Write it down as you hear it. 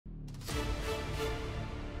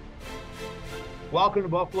Welcome to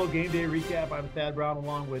Buffalo Gameday Recap. I'm Thad Brown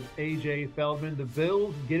along with AJ Feldman. The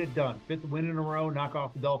Bills get it done. Fifth win in a row, knock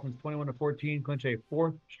off the Dolphins 21-14, clinch a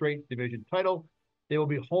fourth straight division title. They will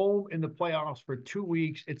be home in the playoffs for 2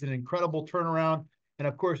 weeks. It's an incredible turnaround. And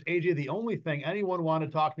of course, AJ, the only thing anyone wanted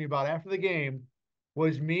to talk to me about after the game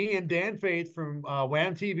was me and Dan Faith from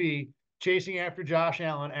Wham TV chasing after Josh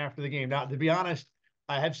Allen after the game. Now, to be honest,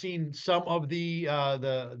 I have seen some of the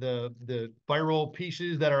viral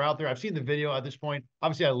pieces that are out there. I've seen the video at this point.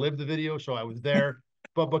 Obviously, I lived the video, so I was there.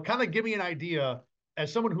 But kind of give me an idea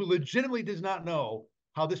as someone who legitimately does not know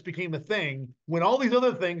how this became a thing when all these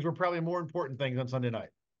other things were probably more important things on Sunday night.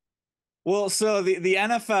 Well, so the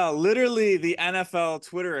NFL, literally the NFL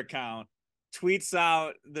Twitter account tweets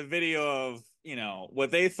out the video of,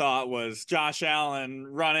 what they thought was Josh Allen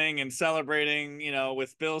running and celebrating,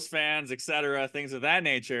 with Bills fans, etc., things of that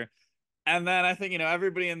nature. And then I think,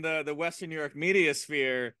 everybody in the Western New York media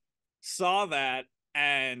sphere saw that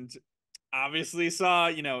and obviously saw,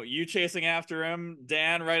 you chasing after him,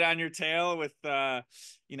 Dan right on your tail with,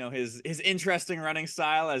 his interesting running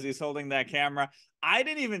style as he's holding that camera. I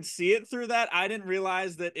didn't even see it through that. I didn't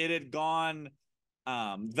realize that it had gone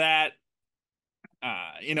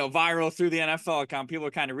viral through the NFL account. People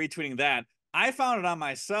are kind of retweeting that. I found it on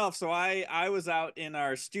myself. So I was out in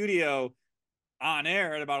our studio on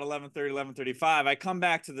air at about 11:35. I come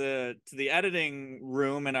back to the editing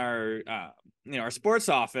room in our our sports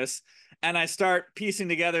office, and I start piecing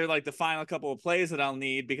together like the final couple of plays that I'll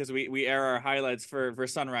need because we air our highlights for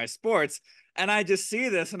Sunrise Sports. And I just see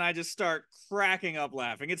this and I just start cracking up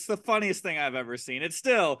laughing. It's the funniest thing I've ever seen. It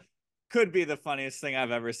still could be the funniest thing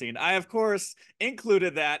I've ever seen. I, of course,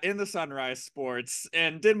 included that in the Sunrise Sports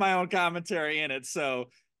and did my own commentary in it. So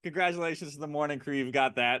congratulations to the morning crew. You've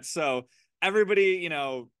got that. So everybody,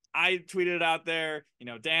 I tweeted it out there,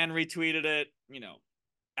 Dan retweeted it,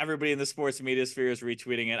 everybody in the sports media sphere is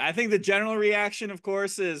retweeting it. I think the general reaction, of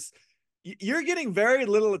course, is you're getting very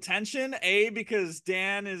little attention, because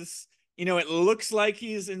Dan is, it looks like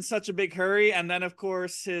he's in such a big hurry. And then, of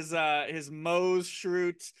course, his Mose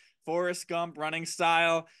Schrute, Forrest Gump running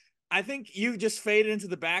style. I think you just faded into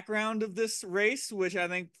the background of this race, which I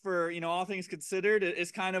think for, all things considered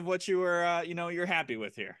is kind of what you were, you're happy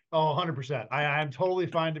with here. Oh, 100%. I'm totally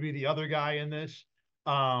fine to be the other guy in this.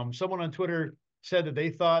 Someone on Twitter said that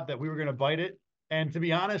they thought that we were going to bite it. And to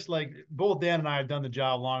be honest, like both Dan and I have done the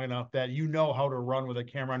job long enough that how to run with a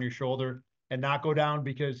camera on your shoulder and not go down,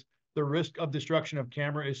 because the risk of destruction of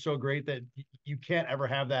camera is so great that you can't ever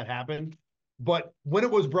have that happen. But when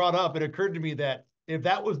it was brought up, it occurred to me that if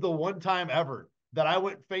that was the one time ever that I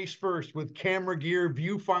went face first with camera gear,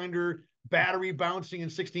 viewfinder, battery bouncing in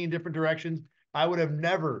 16 different directions, I would have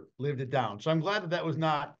never lived it down. So I'm glad that was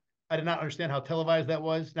not, I did not understand how televised that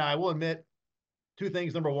was. Now, I will admit two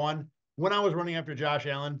things. Number one, when I was running after Josh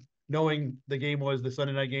Allen, knowing the game was the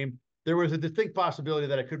Sunday night game, there was a distinct possibility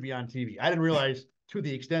that it could be on TV. I didn't realize to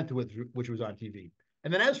the extent to which was on TV.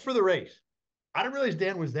 And then as for the race, I didn't realize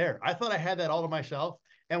Dan was there. I thought I had that all to myself.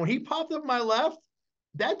 And when he popped up my left,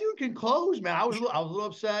 that dude can close, man. I was a little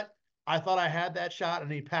upset. I thought I had that shot, and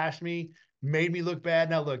he passed me, made me look bad.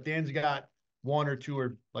 Now, look, Dan's got 1 or 2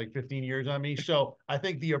 or like 15 years on me. So I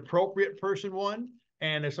think the appropriate person won.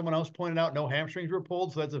 And as someone else pointed out, no hamstrings were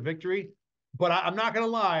pulled. So that's a victory. But I'm not going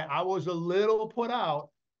to lie. I was a little put out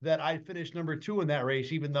that I finished number 2 in that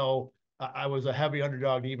race, even though I was a heavy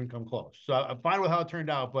underdog to even come close. So I'm fine with how it turned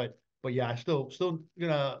out. But yeah, I still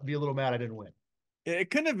gonna be a little mad I didn't win. It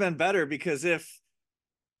couldn't have been better, because if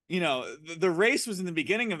the race was in the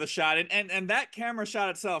beginning of the shot, and that camera shot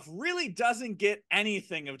itself really doesn't get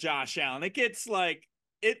anything of Josh Allen. It gets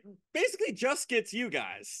it basically just gets you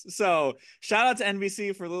guys. So shout out to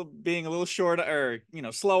NBC for being a little short or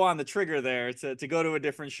slow on the trigger there to go to a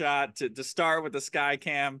different shot, to start with the sky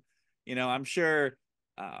cam. I'm sure.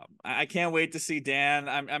 I can't wait to see Dan.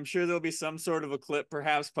 I'm sure there'll be some sort of a clip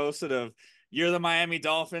perhaps posted of you're the Miami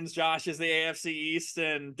Dolphins, Josh is the AFC East,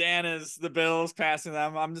 and Dan is the Bills passing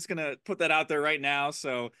them. I'm just gonna put that out there right now,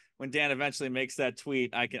 so when Dan eventually makes that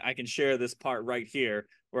tweet, I can share this part right here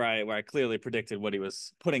where I clearly predicted what he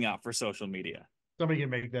was putting out for social media. Somebody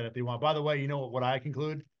can make that if they want. By the way, you know what I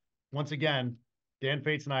conclude? Once again, Dan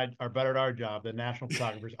Fates and I are better at our job than national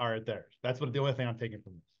photographers are at theirs. That's the only thing I'm taking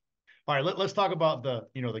from this. All right, let's talk about the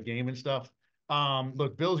game and stuff.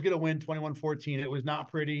 Look, Bills get a win 21-14. It was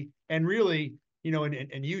not pretty. And really,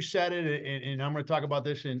 and you said it, and I'm going to talk about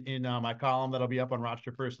this in my column that'll be up on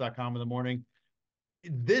rochesterfirst.com in the morning.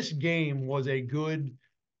 This game was a good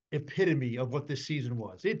epitome of what this season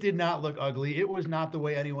was. It did not look ugly. It was not the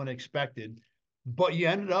way anyone expected. But you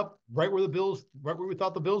ended up right where we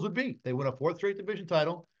thought the Bills would be. They win a 4th straight division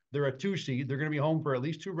title. They're a 2 seed. They're going to be home for at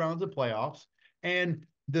least 2 rounds of playoffs. And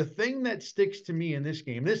the thing that sticks to me in this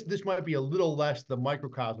game, this might be a little less the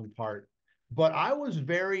microcosm part, but I was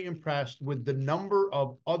very impressed with the number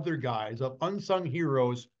of other guys, of unsung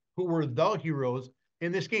heroes who were the heroes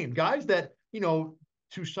in this game. Guys that,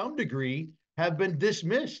 to some degree have been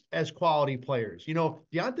dismissed as quality players.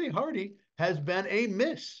 Deonte Harty has been a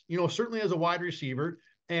miss, certainly as a wide receiver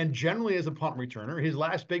and generally as a punt returner. His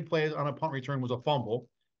last big play on a punt return was a fumble,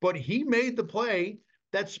 but he made the play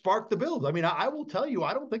that sparked the Bills. I mean, I will tell you,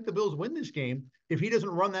 I don't think the Bills win this game if he doesn't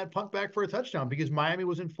run that punt back for a touchdown because Miami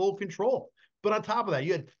was in full control. But on top of that,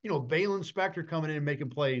 you had, Baylon Spector coming in and making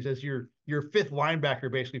plays as your fifth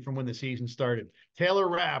linebacker, basically, from when the season started. Taylor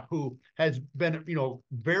Rapp, who has been,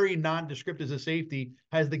 very nondescript as a safety,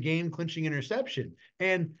 has the game-clinching interception.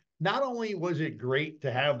 And not only was it great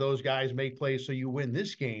to have those guys make plays so you win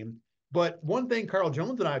this game, but one thing Carl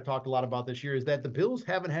Jones and I have talked a lot about this year is that the Bills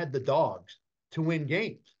haven't had the dogs to win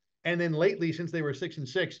games. And then lately, since they were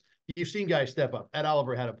 6-6, you've seen guys step up. Ed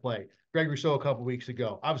Oliver had a play. Greg Rousseau a couple weeks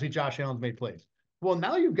ago. Obviously, Josh Allen's made plays. Well,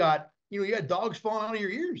 now you've got, you got dogs falling out of your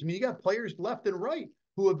ears. I mean, you got players left and right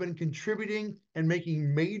who have been contributing and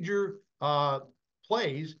making major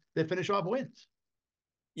plays that finish off wins.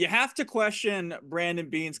 You have to question Brandon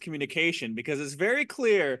Beane's communication because it's very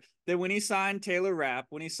clear that when he signed Taylor Rapp,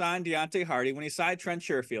 when he signed Deonte Harty, when he signed Trent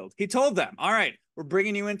Sherfield, he told them, all right, we're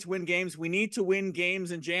bringing you in to win games. We need to win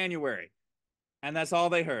games in January. And that's all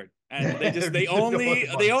they heard. And they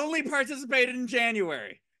only participated in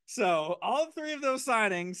January. So all three of those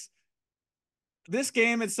signings, this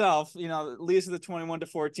game itself, leads to the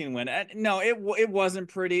 21-14 win. And no, it wasn't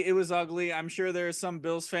pretty. It was ugly. I'm sure there are some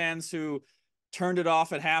Bills fans who turned it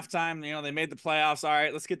off at halftime. They made the playoffs. All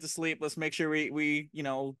right, let's get to sleep. Let's make sure we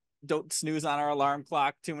don't snooze on our alarm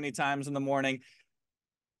clock too many times in the morning.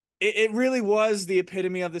 It really was the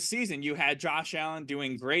epitome of the season. You had Josh Allen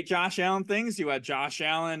doing great Josh Allen things. You had Josh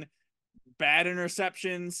Allen bad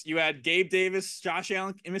interceptions. You had Gabe Davis, Josh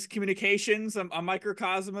Allen miscommunications, a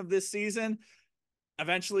microcosm of this season.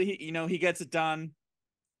 Eventually, he gets it done.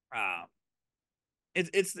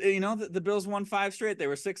 The Bills won 5 straight. They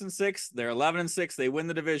were 6-6. They're 11-6. They win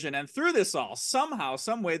the division. And through this all, somehow,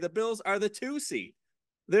 some way, the Bills are the 2 seed.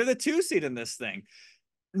 They're the 2 seed in this thing.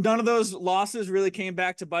 None of those losses really came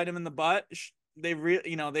back to bite them in the butt. They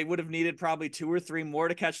would have needed probably 2 or 3 more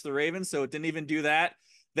to catch the Ravens, so it didn't even do that.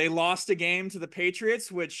 They lost a game to the Patriots,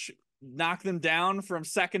 which knocked them down from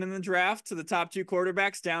second in the draft to the top 2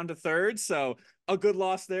 quarterbacks down to third. So a good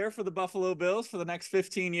loss there for the Buffalo Bills for the next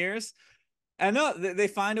 15 years. And no, they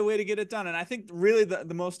find a way to get it done. And I think really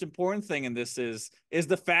the most important thing in this is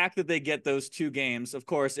the fact that they get those 2 games, of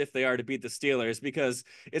course, if they are to beat the Steelers, because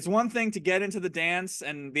it's one thing to get into the dance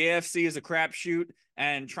and the AFC is a crapshoot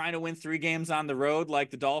and trying to win 3 games on the road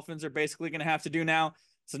like the Dolphins are basically going to have to do now.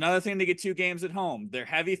 It's another thing to get 2 games at home. They're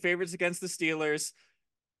heavy favorites against the Steelers.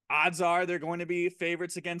 Odds are they're going to be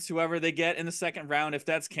favorites against whoever they get in the second round, if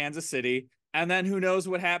that's Kansas City. And then who knows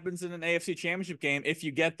what happens in an AFC championship game if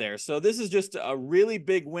you get there. So this is just a really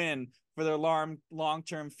big win for their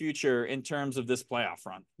long-term future in terms of this playoff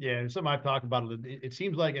run. Yeah, and something I've talked about, it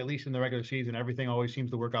seems like at least in the regular season, everything always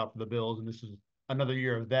seems to work out for the Bills, and this is another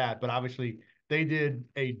year of that. But obviously, they did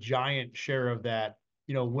a giant share of that,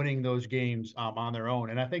 winning those games on their own.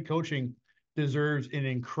 And I think coaching deserves an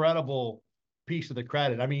incredible piece of the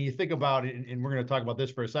credit. I mean, you think about it, and we're going to talk about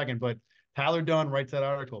this for a second, but Tyler Dunn writes that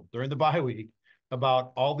article during the bye week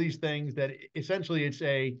about all these things that essentially it's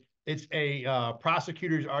a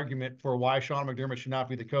prosecutor's argument for why Sean McDermott should not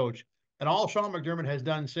be the coach. And all Sean McDermott has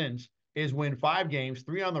done since is win 5 games,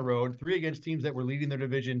 3 on the road, 3 against teams that were leading their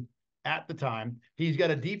division at the time. He's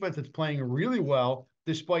got a defense that's playing really well,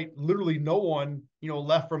 despite literally no one,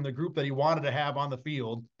 left from the group that he wanted to have on the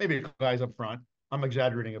field. Maybe a guys up front. I'm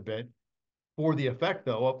exaggerating a bit for the effect,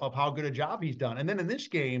 though, of how good a job he's done. And then in this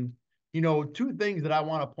game, 2 things that I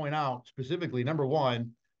want to point out specifically. Number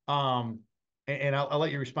one, and I'll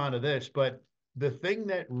let you respond to this, but the thing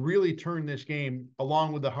that really turned this game,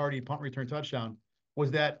 along with the Harty punt return touchdown,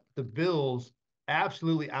 was that the Bills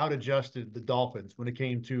absolutely out-adjusted the Dolphins when it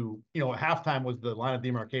came to, halftime was the line of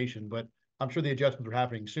demarcation, but I'm sure the adjustments were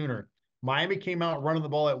happening sooner. Miami came out running the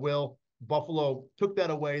ball at will. Buffalo took that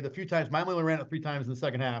away. The few times, Miami only ran it 3 times in the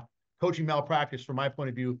second half. Coaching malpractice from my point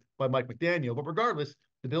of view by Mike McDaniel. But regardless,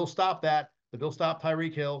 the Bills stopped that. The Bills stopped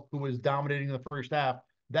Tyreek Hill, who was dominating in the first half.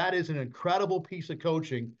 That is an incredible piece of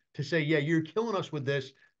coaching to say, yeah, you're killing us with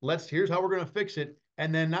this. Here's how we're going to fix it.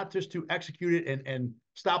 And then not just to execute it and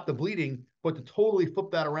stop the bleeding, but to totally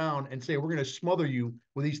flip that around and say, we're going to smother you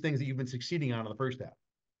with these things that you've been succeeding on in the first half.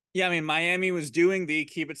 Yeah, I mean, Miami was doing the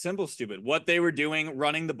keep it simple, stupid. What they were doing,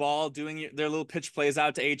 running the ball, doing their little pitch plays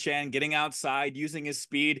out to HN, getting outside, using his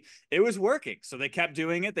speed. It was working. So they kept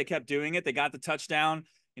doing it. They kept doing it. They got the touchdown.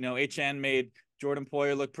 HN made Jordan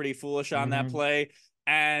Poyer look pretty foolish on that play.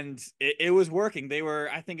 And it was working. They were,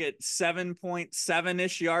 I think, at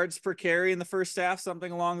 7.7-ish yards per carry in the first half,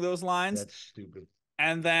 something along those lines. That's stupid.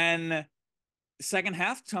 And then second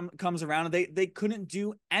half comes around and they couldn't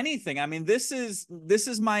do anything. I mean, this is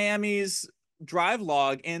Miami's drive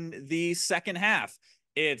log in the second half.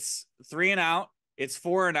 It's 3 and out, it's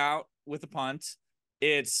 4 and out with a punt,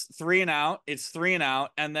 it's 3 and out, it's 3 and out,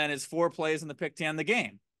 and then it's 4 plays in the pick to end the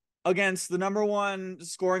game against the number 1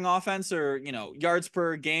 scoring offense or yards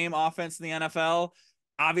per game offense in the NFL.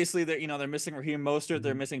 Obviously, they're missing Raheem Mostert,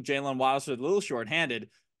 they're missing Jalen Waddle, so they're a little short-handed.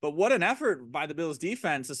 But what an effort by the Bills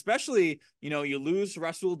defense, especially, you lose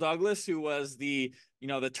Rasul Douglas, who was the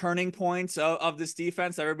turning points of this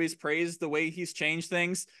defense. Everybody's praised the way he's changed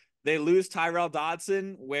things. They lose Tyrell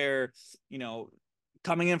Dodson, where,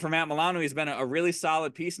 coming in from Matt Milano, he's been a really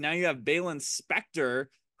solid piece. Now you have Baylon Spector,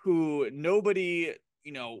 who nobody,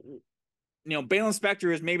 Baylon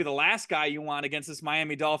Spector is maybe the last guy you want against this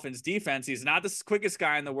Miami Dolphins defense. He's not the quickest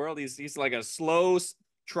guy in the world. He's like a slow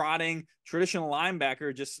trotting traditional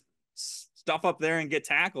linebacker, just stuff up there and get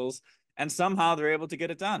tackles, and somehow they're able to get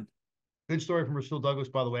it done. Good story from Rasul Douglas,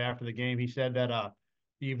 by the way. After the game, he said that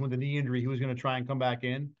even with the knee injury, he was going to try and come back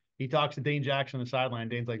in. He talks to Dane Jackson on the sideline.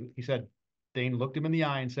 Dane looked him in the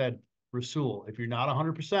eye and said, Rasul, if you're not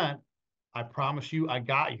 100%, I promise you I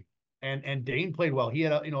got you. And Dane played well. He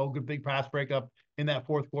had a good big pass breakup in that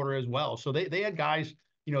fourth quarter as well. So they had guys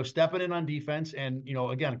stepping in on defense, and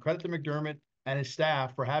again, credit to McDermott and his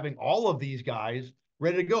staff for having all of these guys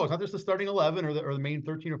ready to go. It's not just the starting 11 or the main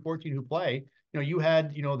 13 or 14 who play. You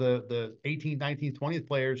had the 18th, 19th, 20th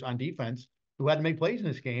players on defense who had to make plays in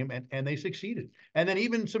this game, and they succeeded. And then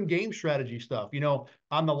even some game strategy stuff.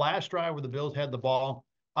 On the last drive where the Bills had the ball,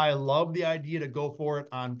 I love the idea to go for it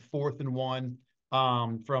on 4th and 1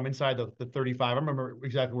 from inside the 35. I remember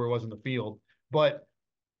exactly where it was in the field, but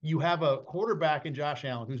you have a quarterback in Josh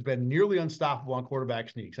Allen who's been nearly unstoppable on quarterback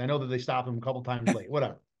sneaks. I know that they stopped him a couple times late,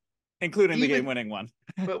 whatever. Including the game-winning one.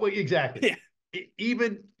 But exactly. Yeah.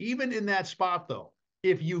 Even in that spot, though,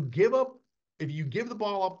 if you give the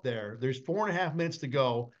ball up there, there's 4.5 minutes to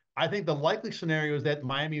go. I think the likely scenario is that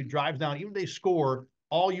Miami drives down. Even if they score,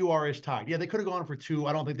 all you are is tied. Yeah, they could have gone for 2.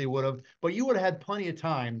 I don't think they would have, but you would have had plenty of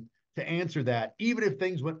time to answer that, even if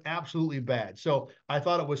things went absolutely bad. So I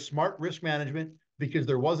thought it was smart risk management because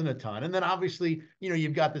there wasn't a ton. And then obviously,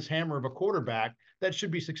 you've got this hammer of a quarterback that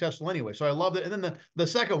should be successful anyway. So I loved it. And then the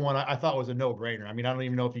second one I thought was a no-brainer. I mean, I don't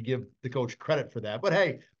even know if you give the coach credit for that, but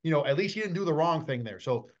hey, at least he didn't do the wrong thing there.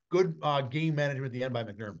 So good game management at the end by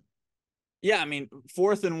McDermott. Yeah, I mean,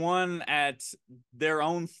 4th and 1 at their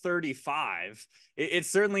own 35. It's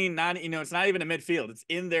certainly not, it's not even a midfield. It's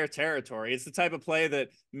in their territory. It's the type of play that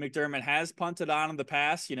McDermott has punted on in the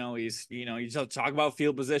past. You talk about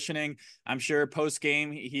field positioning. I'm sure post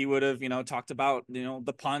game he would have, talked about,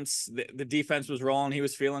 the punts. The defense was rolling. He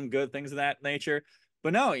was feeling good, things of that nature.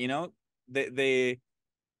 But no, he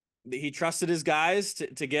trusted his guys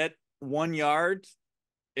to get 1 yard.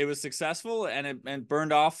 It was successful, and it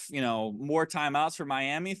burned off, more timeouts for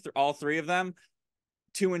Miami, all 3 of them,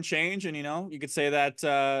 2 and change. And, you could say that,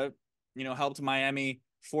 helped Miami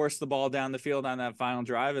force the ball down the field on that final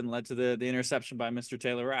drive and led to the interception by Mr.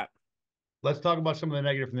 Taylor Rapp. Let's talk about some of the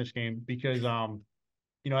negative from this game because,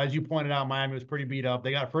 as you pointed out, Miami was pretty beat up.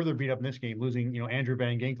 They got further beat up in this game, losing, Andrew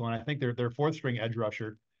Van Ginkel, and I think their 4th string edge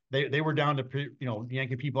rusher. They were down to,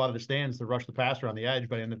 yanking people out of the stands to rush the passer on the edge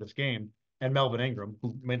by the end of this game. And Melvin Ingram,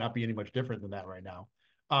 who may not be any much different than that right now.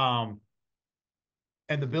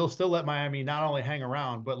 And the Bills still let Miami not only hang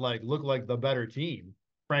around, but look like the better team,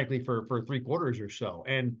 frankly, for 3 quarters or so.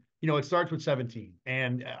 And, it starts with 17.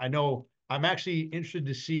 And I know I'm actually interested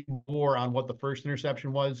to see more on what the first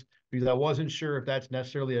interception was, because I wasn't sure if that's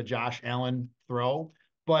necessarily a Josh Allen throw.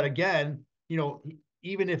 But again,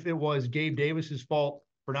 even if it was Gabe Davis's fault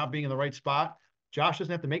for not being in the right spot, Josh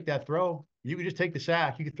doesn't have to make that throw. You can just take the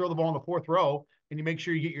sack. You can throw the ball in the 4th row, and you make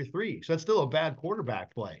sure you get your 3. So that's still a bad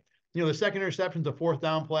quarterback play. The second interception is a 4th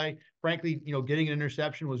down play. Frankly, getting an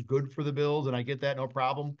interception was good for the Bills, and I get that, no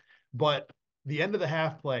problem. But the end of the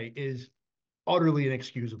half play is utterly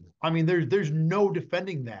inexcusable. I mean, there's no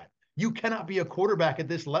defending that. You cannot be a quarterback at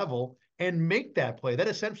this level and make that play. That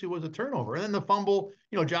essentially was a turnover. And then the fumble,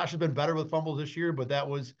 Josh has been better with fumbles this year, but that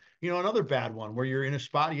was, another bad one where you're in a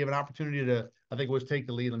spot, you have an opportunity to, I think it was take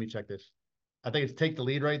the lead. Let me check this. I think it's take the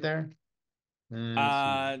lead right there.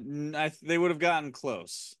 Let's see. They would have gotten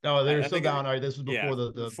close. No, they're I still think down. All right, this is yeah, before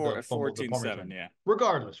the fumble, the punt 14-7, return. yeah.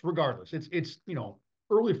 Regardless, it's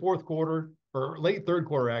early fourth quarter or late third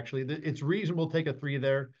quarter actually. It's reasonable to take a three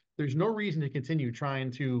there. There's no reason to continue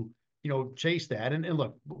trying to chase that. And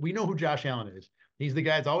look, we know who Josh Allen is. He's the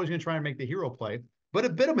guy that's always going to try and make the hero play, but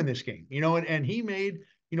it bit him in this game, and he made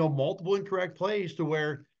multiple incorrect plays to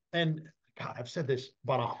where, and God, I've said this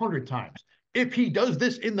about 100 times. If he does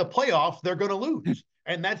this in the playoffs, they're going to lose.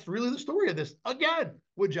 And that's really the story of this again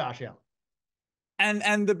with Josh Allen.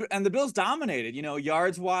 And the Bills dominated,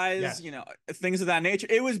 yards wise, Yes. things of that nature.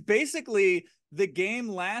 It was basically the game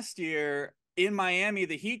last year in Miami,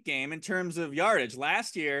 the Heat game, in terms of yardage.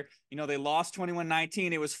 Last year, they lost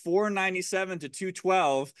 21-19. It was 497 to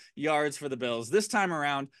 212 yards for the Bills. This time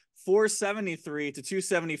around, 473 to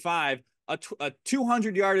 275, a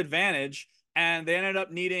 200-yard advantage. And they ended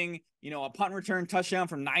up needing, a punt return touchdown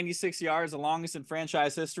from 96 yards, the longest in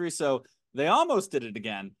franchise history. So they almost did it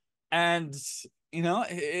again. And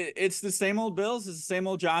it's the same old Bills. It's the same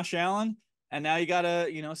old Josh Allen. And now you got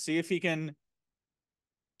to, see if he can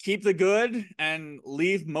keep the good and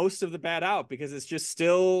leave most of the bad out, because it's just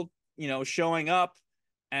still, showing up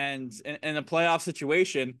and in a playoff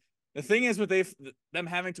situation. The thing is with them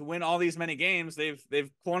having to win all these many games,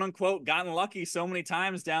 they've quote unquote gotten lucky so many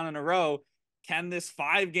times down in a row. Can this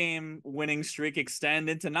 5-game winning streak extend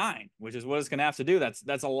into 9, which is what it's going to have to do?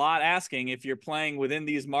 That's a lot asking if you're playing within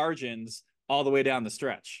these margins all the way down the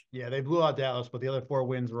stretch. Yeah, they blew out Dallas, but the other 4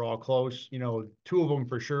 wins were all close. 2 of them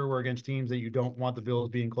for sure were against teams that you don't want the Bills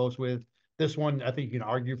being close with. This one, I think you can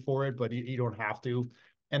argue for it, but you don't have to.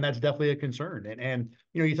 And that's definitely a concern. And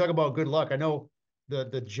you talk about good luck. I know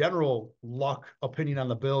the general luck opinion on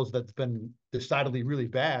the Bills that's been decidedly really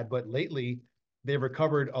bad, but lately they've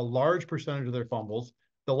recovered a large percentage of their fumbles.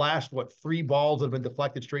 The last, 3 balls that have been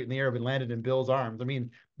deflected straight in the air have been landed in Bills' arms. I mean,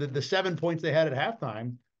 the 7 points they had at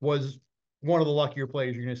halftime was one of the luckier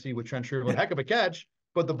plays you're going to see with Trent Sherfield. Heck of a catch,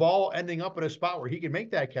 but the ball ending up in a spot where he can make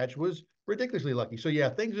that catch was ridiculously lucky. So yeah,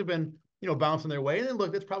 things have been, bouncing their way. And then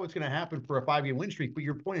look, that's probably what's going to happen for a 5-game win streak. But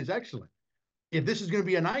your point is excellent. If this is going to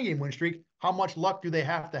be a 9-game win streak, how much luck do they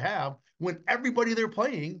have to have when everybody they're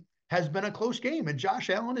playing has been a close game? And Josh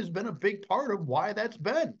Allen has been a big part of why that's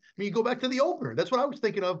been. I mean, you go back to the opener. That's what I was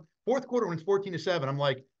thinking of. Fourth quarter when it's 14-7. I'm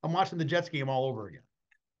like, I'm watching the Jets game all over again.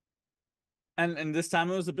 And this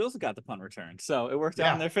time it was the Bills that got the punt return, so it worked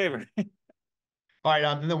out in their favor. All right,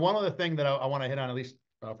 and then one other thing that I want to hit on, at least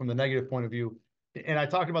from the negative point of view, and I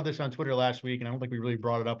talked about this on Twitter last week, and I don't think we really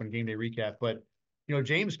brought it up in Gameday Recap, but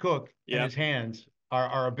James Cook and his hands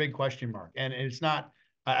are a big question mark, and it's not.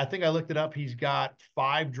 I think I looked it up. He's got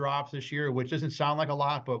 5 drops this year, which doesn't sound like a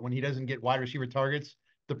lot, but when he doesn't get wide receiver targets,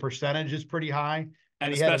 the percentage is pretty high.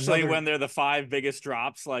 And especially when they're the 5 biggest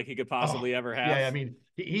drops like he could possibly ever have. Yeah, I mean,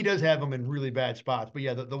 he does have them in really bad spots. But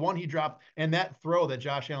yeah, the one he dropped and that throw that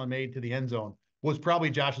Josh Allen made to the end zone was probably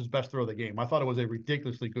Josh's best throw of the game. I thought it was a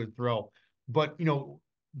ridiculously good throw. But,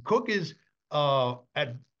 Cook is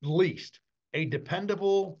at least a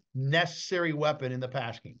dependable, necessary weapon in the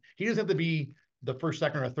pass game. He doesn't have to be the first,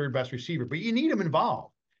 second, or third best receiver, but you need him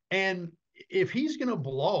involved. And if he's going to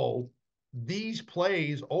blow these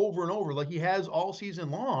plays over and over like he has all season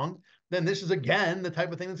long, then this is again the type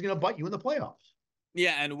of thing that's going to bite you in the playoffs.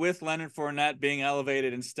 Yeah, and with Leonard Fournette being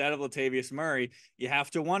elevated instead of Latavius Murray, you have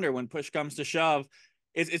to wonder when push comes to shove.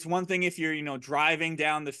 It's one thing if you're driving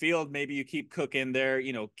down the field, maybe you keep Cook in there,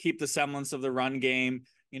 keep the semblance of the run game,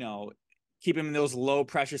 keep him in those low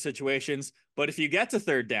pressure situations. But if you get to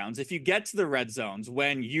third downs, if you get to the red zones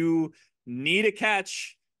when you need a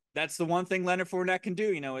catch, that's the one thing Leonard Fournette can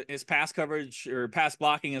do. His pass coverage or pass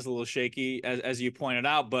blocking is a little shaky, as you pointed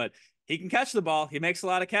out, but he can catch the ball. He makes a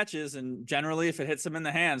lot of catches, and generally, if it hits him in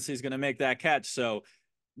the hands, he's going to make that catch. So,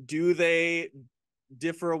 do they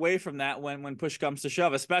differ away from that when push comes to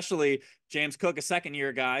shove? Especially James Cook, a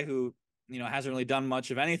second-year guy who hasn't really done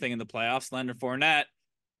much of anything in the playoffs. Leonard Fournette,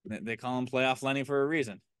 they call him Playoff Lenny for a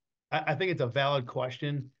reason. I think it's a valid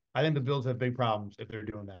question. I think the Bills have big problems if they're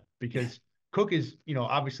doing that because Cook is,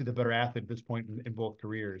 obviously the better athlete at this point in both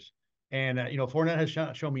careers. And, Fournette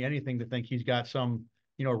has shown me anything to think he's got some,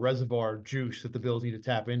 reservoir juice that the Bills need to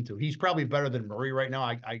tap into. He's probably better than Murray right now.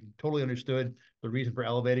 I totally understood the reason for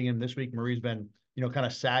elevating him this week. Murray's been, kind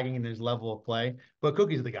of sagging in his level of play. But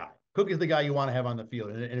Cook is the guy. Cook is the guy you want to have on the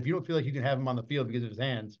field. And if you don't feel like you can have him on the field because of his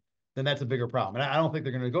hands, then that's a bigger problem. And I don't think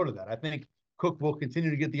they're going to go to that. I think Cook will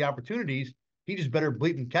continue to get the opportunities. He just better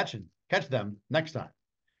bleed and catch them next time.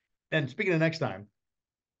 And speaking of next time,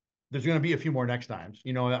 there's going to be a few more next times.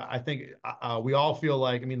 I think we all feel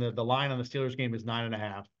like, the line on the Steelers game is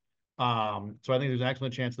 9.5. So I think there's an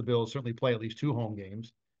excellent chance the Bills certainly play at least 2 home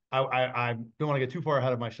games. I don't want to get too far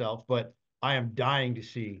ahead of myself, but I am dying to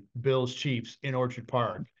see Bills Chiefs in Orchard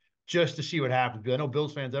Park just to see what happens. Because I know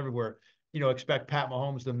Bills fans everywhere, expect Pat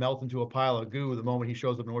Mahomes to melt into a pile of goo the moment he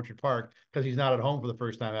shows up in Orchard Park because he's not at home for the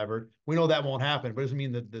first time ever. We know that won't happen, but it doesn't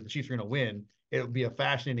mean that the Chiefs are going to win. It'll be a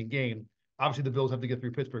fascinating game. Obviously, the Bills have to get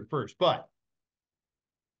through Pittsburgh first, but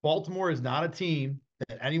Baltimore is not a team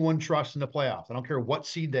that anyone trusts in the playoffs. I don't care what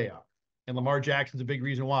seed they are. And Lamar Jackson's a big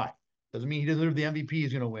reason why. Doesn't mean he doesn't have the MVP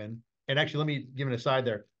he's going to win. And actually, let me give an aside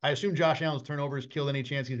there. I assume Josh Allen's turnovers killed any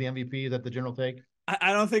chance he's the MVP. Is that the general take?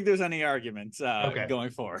 I don't think there's any arguments Okay, going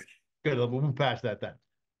forward. good. We'll move past that then.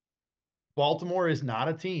 Baltimore is not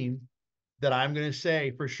a team that I'm going to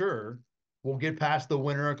say for sure will get past the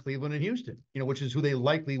winner of Cleveland and Houston, which is who they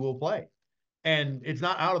likely will play. And it's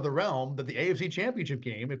not out of the realm that the AFC Championship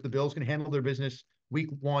game, if the Bills can handle their business week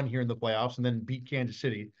 1 here in the playoffs and then beat Kansas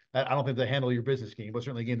City, I don't think they handle your business game, but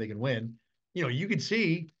certainly a game they can win. You could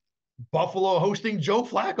see Buffalo hosting Joe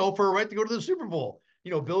Flacco for a right to go to the Super Bowl.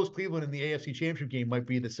 Bills Cleveland in the AFC Championship game might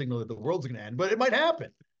be the signal that the world's going to end, but it might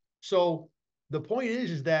happen. So the point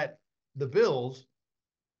is that the Bills,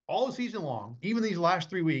 all the season long, even these last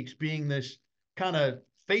 3 weeks, being this kind of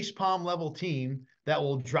facepalm level team that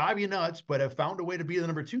will drive you nuts, but have found a way to be the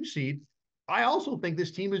number 2 seed. I also think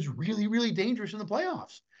this team is really, really dangerous in the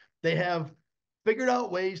playoffs. They have figured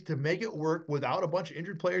out ways to make it work without a bunch of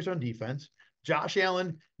injured players on defense. Josh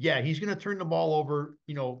Allen, yeah, he's going to turn the ball over,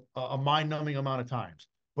 a mind-numbing amount of times,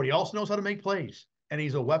 but he also knows how to make plays, and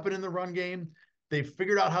he's a weapon in the run game. They've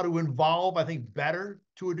figured out how to involve, I think, better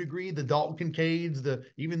to a degree, the Dalton Kincaids,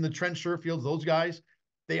 even the Trent Sherfields, those guys.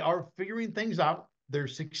 They are figuring things out. They're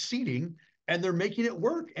succeeding, and they're making it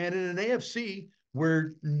work. And in an AFC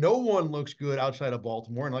where no one looks good outside of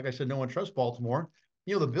Baltimore, and like I said, no one trusts Baltimore,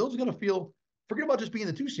 the Bills are going to feel, forget about just being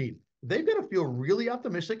the 2 seed. They've got to feel really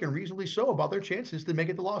optimistic and reasonably so about their chances to make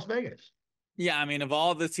it to Las Vegas. Yeah, I mean, of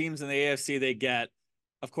all the teams in the AFC, they get,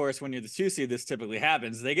 of course, when you're the 2 seed, this typically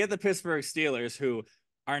happens. They get the Pittsburgh Steelers, who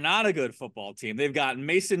are not a good football team. They've got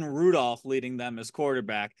Mason Rudolph leading them as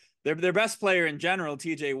quarterback. Their best player in general,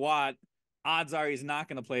 TJ Watt, odds are he's not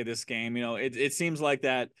going to play this game. It seems like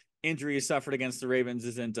that injury he suffered against the Ravens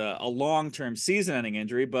isn't a long-term season-ending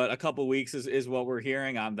injury, but a couple weeks is what we're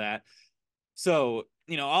hearing on that. So,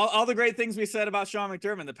 all the great things we said about Sean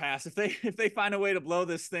McDermott in the past, if they find a way to blow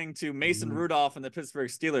this thing to Mason Rudolph and the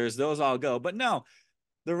Pittsburgh Steelers, those all go. But no,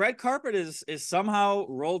 the red carpet is somehow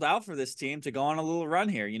rolled out for this team to go on a little run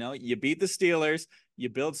here. You beat the Steelers, you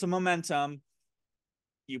build some momentum.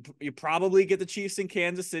 You probably get the Chiefs in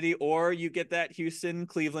Kansas City, or you get that Houston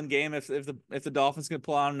Cleveland game if the Dolphins can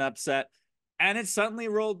pull out an upset, and it suddenly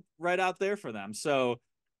rolled right out there for them. So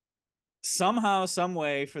somehow, some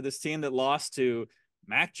way, for this team that lost to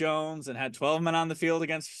Mac Jones and had 12 men on the field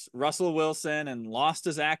against Russell Wilson and lost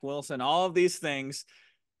to Zach Wilson, all of these things,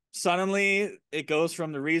 suddenly it goes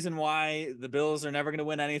from the reason why the Bills are never going to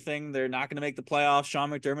win anything, they're not going to make the playoffs, Sean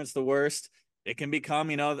McDermott's the worst. It can become,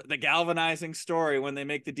 the galvanizing story when they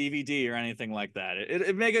make the DVD or anything like that.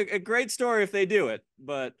 It'd make a great story if they do it,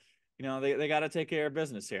 but they got to take care of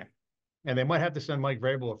business here. And they might have to send Mike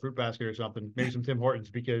Vrabel a fruit basket or something, maybe some Tim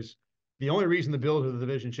Hortons, because the only reason the Bills are the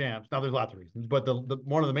division champs, now there's lots of reasons, but the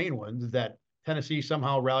one of the main ones is that Tennessee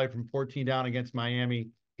somehow rallied from 14 down against Miami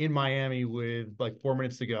in Miami with like 4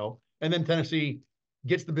 minutes to go. And then Tennessee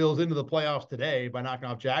gets the Bills into the playoffs today by knocking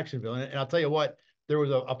off Jacksonville. And I'll tell you what, there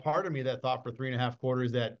was a part of me that thought for 3.5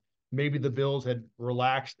 quarters that maybe the Bills had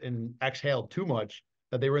relaxed and exhaled too much,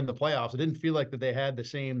 that they were in the playoffs. It didn't feel like that they had the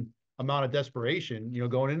same amount of desperation,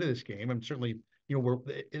 going into this game. And certainly,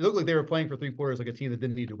 it looked like they were playing for 3 quarters like a team that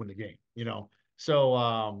didn't need to win the game,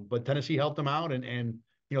 So, but Tennessee helped them out, and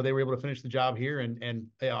they were able to finish the job here. And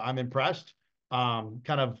I'm impressed. Kind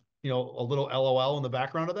of, a little LOL in the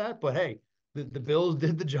background of that. But hey, the Bills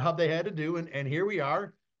did the job they had to do, and here we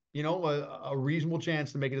are. A reasonable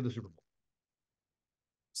chance to make it to the Super Bowl.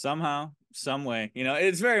 Somehow, some way,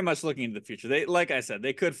 it's very much looking into the future. They, like I said,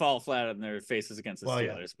 they could fall flat on their faces against the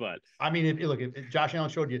Steelers, but I mean, if Josh Allen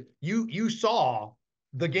showed you saw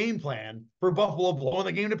the game plan for Buffalo blowing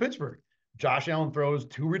the game to Pittsburgh. Josh Allen throws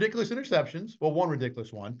 2 ridiculous interceptions. Well, 1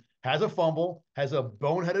 ridiculous one, has a fumble, has a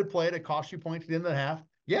boneheaded play that costs you points at the end of the half.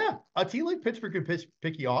 Yeah, a team like Pittsburgh could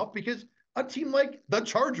pick you off because a team like the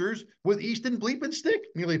Chargers with Easton Bleep and Stick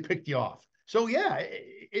nearly picked you off. So yeah,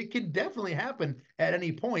 it can definitely happen at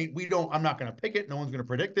any point. I'm not going to pick it. No one's going to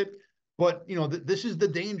predict it. But this is the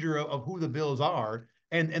danger of who the Bills are,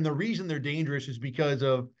 and the reason they're dangerous is because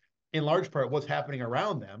of, in large part, what's happening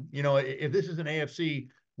around them. If this is an AFC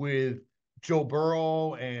with Joe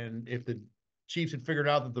Burrow, and if the Chiefs had figured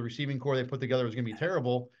out that the receiving core they put together was going to be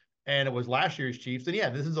terrible, and it was last year's Chiefs, then yeah,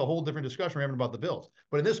 this is a whole different discussion we're having about the Bills.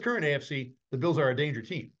 But in this current AFC, the Bills are a danger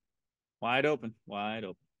team. Wide open, wide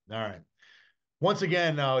open. All right. Once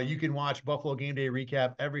again, you can watch Buffalo Game Day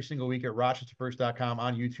Recap every single week at RochesterFirst.com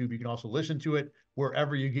on YouTube. You can also listen to it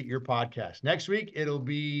wherever you get your podcast. Next week, it'll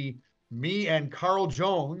be me and Carl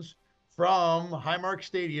Jones from Highmark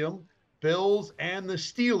Stadium, Bills and the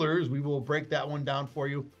Steelers. We will break that one down for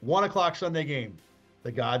you. 1 o'clock Sunday game.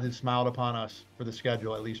 The gods have smiled upon us for the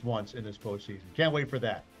schedule at least once in this postseason. Can't wait for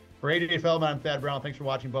that. For AJ Feldman, I'm Thad Brown. Thanks for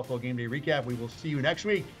watching Buffalo Game Day Recap. We will see you next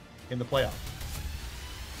week in the playoffs.